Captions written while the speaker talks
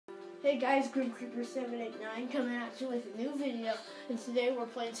Hey guys, Grim Creeper 789 coming at you with a new video, and today we're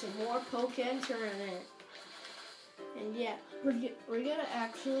playing some more Pokken Tournament. And yeah, we're gonna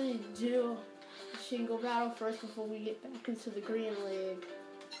actually do a single battle first before we get back into the Green League.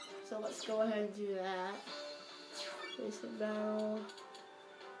 So let's go ahead and do that. Basic battle.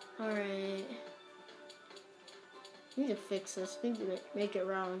 Alright. We need to fix this. We need to make it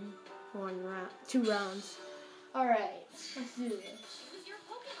two rounds. Alright, let's do this.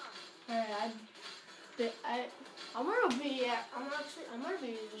 Alright, I'm gonna be using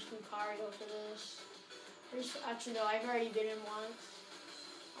Lucario for this. Actually, no, I've already been in once.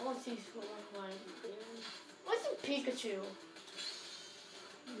 I want to see what one I've been in. What's a Pikachu?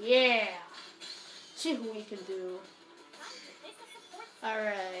 Yeah. See who we can do.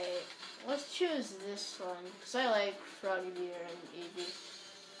 Alright, let's choose this one because I like Froggy Beer and Eevee.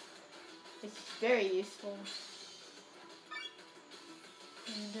 It's very useful.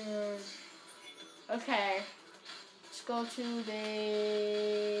 And, okay, let's go to the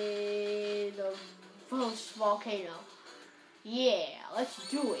volcano. Yeah, let's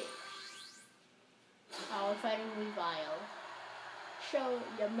do it. We're fighting Revile. Show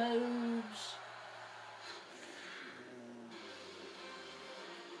your moves.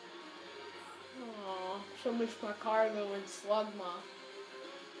 Oh, so much more cargo and Slugma.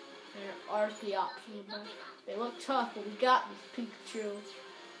 And RP options. They look tough, but we got this Pikachu.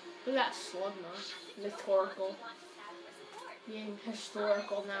 We got Slugma. Rhetorical. Being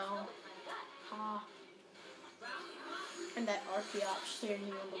historical now. And that Archeop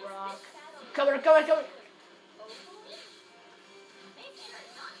standing on the rock. Coming!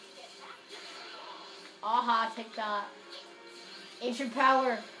 Aha, take that. Ancient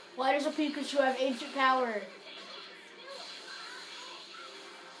power. Why does a Pikachu have ancient power?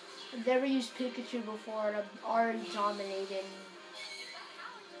 I've never used Pikachu before and I'm already dominating.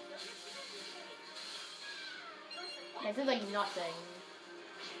 I did like nothing.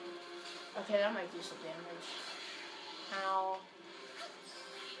 Okay, that might do some damage. Ow.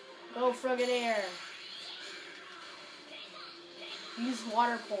 Go Frogadier. Use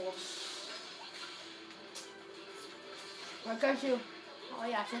Water Pulse. I got you. Oh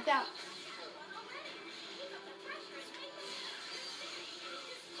yeah, check that.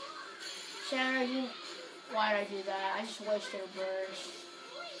 Shannon, why did I do that? I just wasted a burst.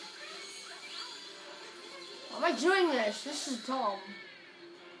 Why am I doing this? This is dumb.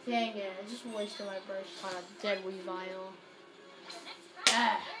 Dang it, I just wasted my burst on a dead Revile.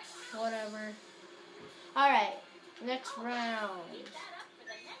 Whatever. Alright, next round.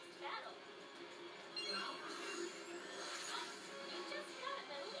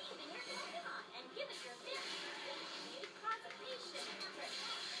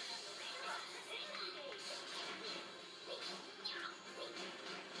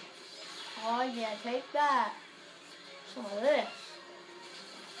 Oh yeah, take that. Some of this.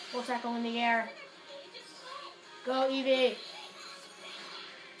 Full tackle in the air. Go Eevee.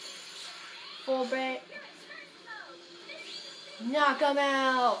 Full break. Knock him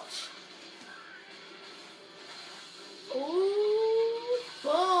out. Ooh,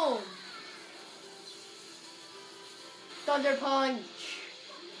 boom. Thunder Punch.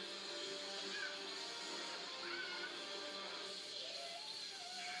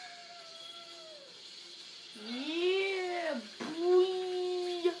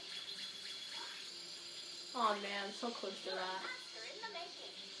 Oh man, I'm so close to that.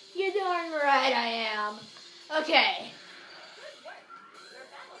 You're darn right I am. Okay.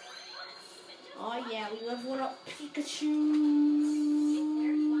 Oh yeah, we leveled up Pikachu.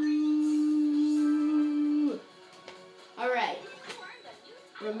 Alright.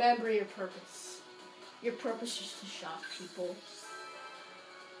 Remember your purpose. Your purpose is to shock people.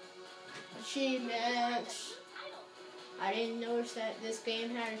 Achievements. I didn't notice that this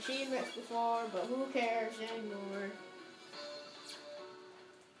game had achievements before, but who cares anymore?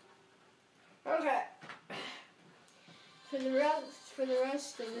 Okay. For the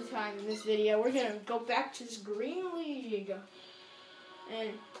rest of the time in this video, we're gonna go back to this Green League.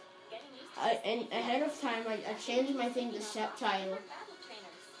 And ahead of time, I changed my thing to Sceptile.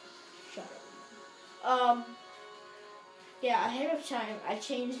 Shut up. Yeah, ahead of time, I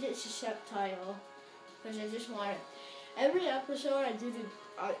changed it to Sceptile because I just wanted. Every episode I do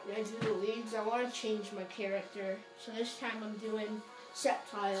the leagues, I want to change my character. So this time I'm doing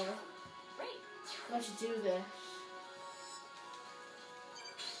Sceptile. Let's do this.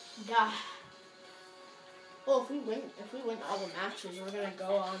 Yeah. Well, if we win all the matches, we're gonna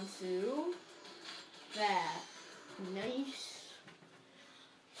go on to that nice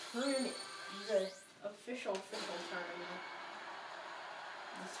tournament, the official tournament.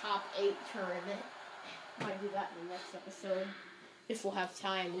 the top 8 tournament. Might do that in the next episode. If we'll have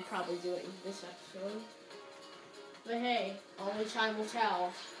time, we'll probably do it in this episode. But hey, only time will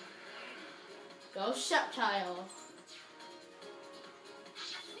tell. Go Sceptile.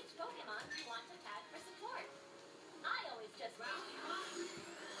 Which Pokemon do you want to tag for support? I always just land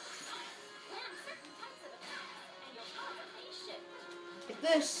certain types of attacks, and you'll cause a phase shift. Like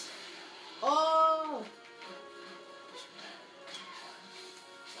this. Oh!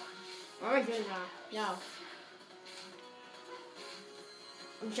 What am I doing now? No.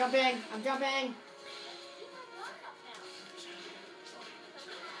 I'm jumping. I'm jumping.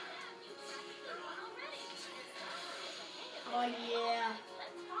 Oh yeah.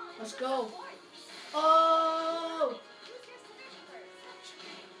 Let's go. Oh!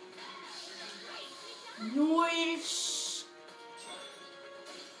 Nice!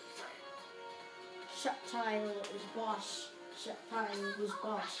 Sceptile is boss. Sceptile is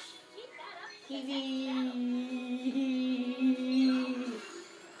boss. TV.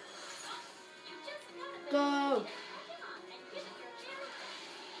 Go!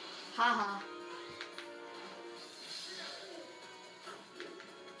 Haha.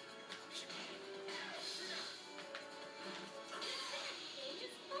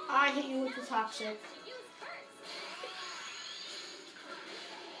 I hit you with the toxic.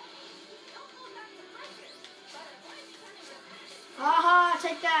 Haha,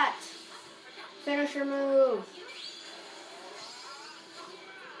 take that! Finisher move.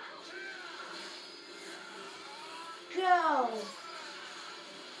 Go!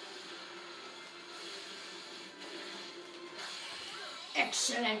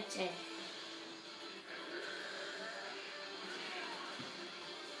 Excelente.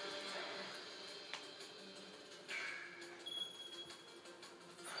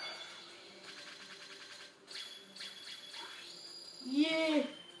 Yeah.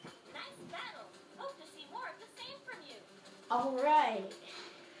 Nice battle. Hope to see more of the same from you. All right.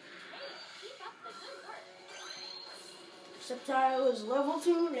 Hey, keep up the good work. Sceptile is level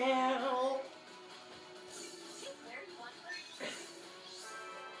 2 now. Where you want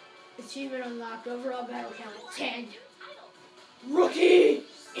to Achievement unlocked. Overall battle count 10. new title. Rookie!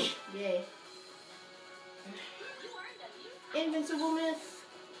 Yay. You earned a new Invincible myth.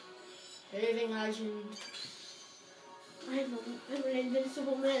 Living legend. I'm an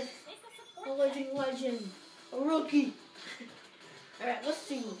invincible myth. Make a A support living legend. A rookie. Alright, let's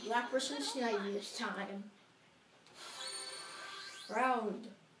see. Lapras and Snivy this time. Round.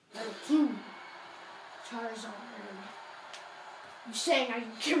 Battle 2. Charizard. You saying I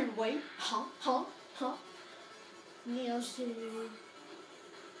can carry weight? Huh? Huh? Huh? Neo City.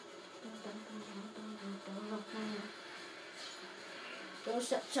 Go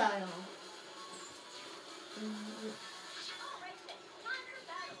Sceptile. Alright then, time for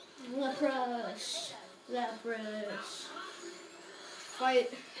battle. Lapras. Lapras. Fight.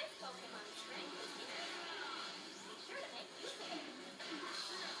 This Pokemon's strength is unique. Be sure to make use of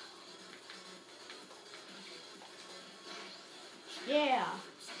it. Yeah.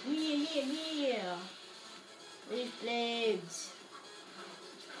 Yeah. These blades.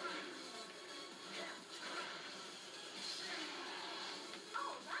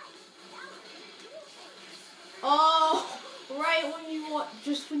 Oh, right when you want,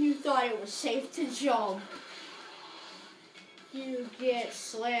 just when you thought it was safe to jump, you get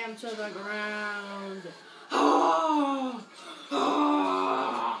slammed to the ground.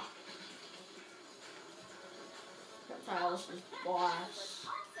 Sceptile's is boss.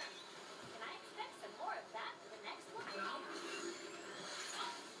 Awesome. Can I expect some more of that for the next one?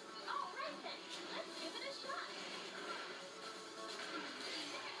 Alright then, let's give it a shot.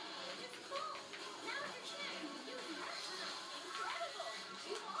 It's cool. Now's your chance. Use Earth. Incredible.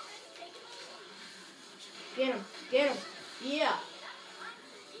 You've already taken the lead. Get him. Get him. Yeah. Time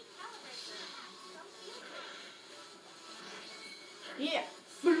to recalibrate your attack from field. Yeah.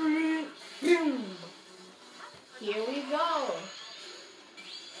 Boom. Here we go.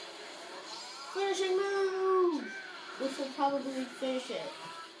 Finishing move. Which will probably finish it.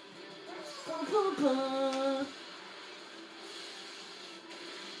 Bum, bum, bum.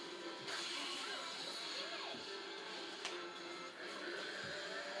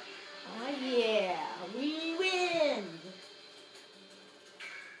 Oh yeah, we win.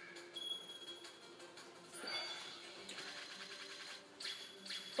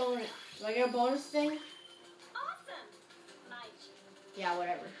 Bonus. Do I get a bonus thing? Awesome. Nice. Yeah,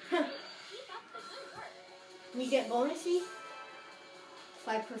 whatever. Keep up the good work. We get bonusy?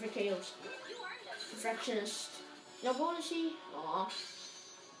 5 perfect KOs. You earned a Perfectionist. No bonusy? Aw.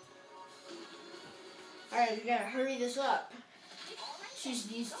 Alright, we gotta hurry this up. She's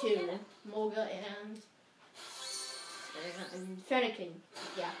these two, Molga and Fennekin.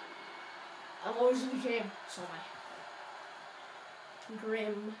 Yeah. I'm always in the game, so am I.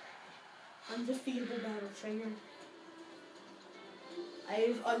 Grim. Undefeatable battle trainer.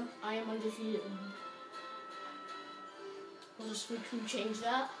 I am undefeated. We can change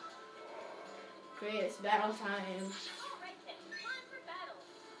that. Great, it's battle time. Alright then, time for battle.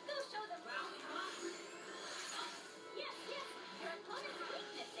 Go show them. Yes, your opponent's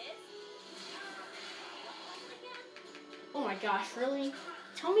weakness is... Again. Oh my gosh, really?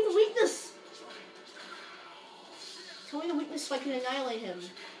 Tell me the weakness! Tell me the weakness so I can annihilate him.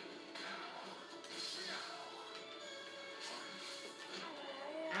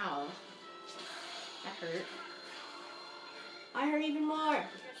 Ow. That hurt. I hurt even more.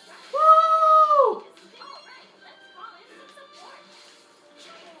 Woo!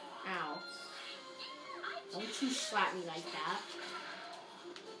 Ow. Don't you slap me like that.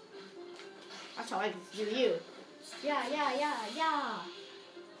 That's how I can do you. Yeah. No.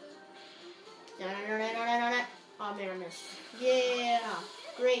 Oh man, I missed. Yeah.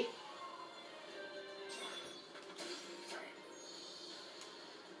 Great.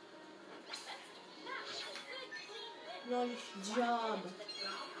 Nice job.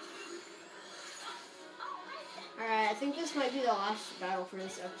 Alright, I think this might be the last battle for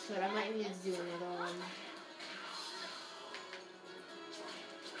this episode. I might need to do another one.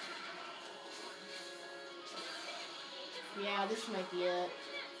 Yeah, this might be it.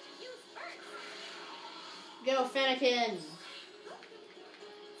 Go, Fennekin!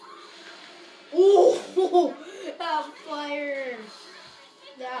 Ooh! That fire!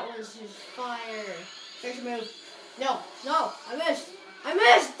 That was just fire. There's your move. No, I missed! Dang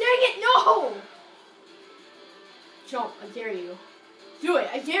it, no! Jump, I dare you. Do it,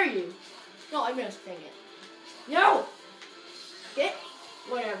 I dare you. No, I missed, dang it. No! Get,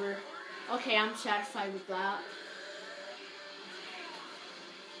 whatever. Okay, I'm satisfied with that.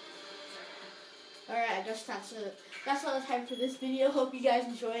 Alright, I guess that's it. That's all the time for this video. Hope you guys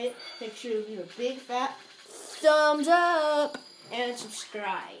enjoy it. Make sure to leave a big fat thumbs up and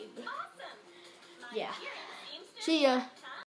subscribe. Awesome. Yeah. See ya.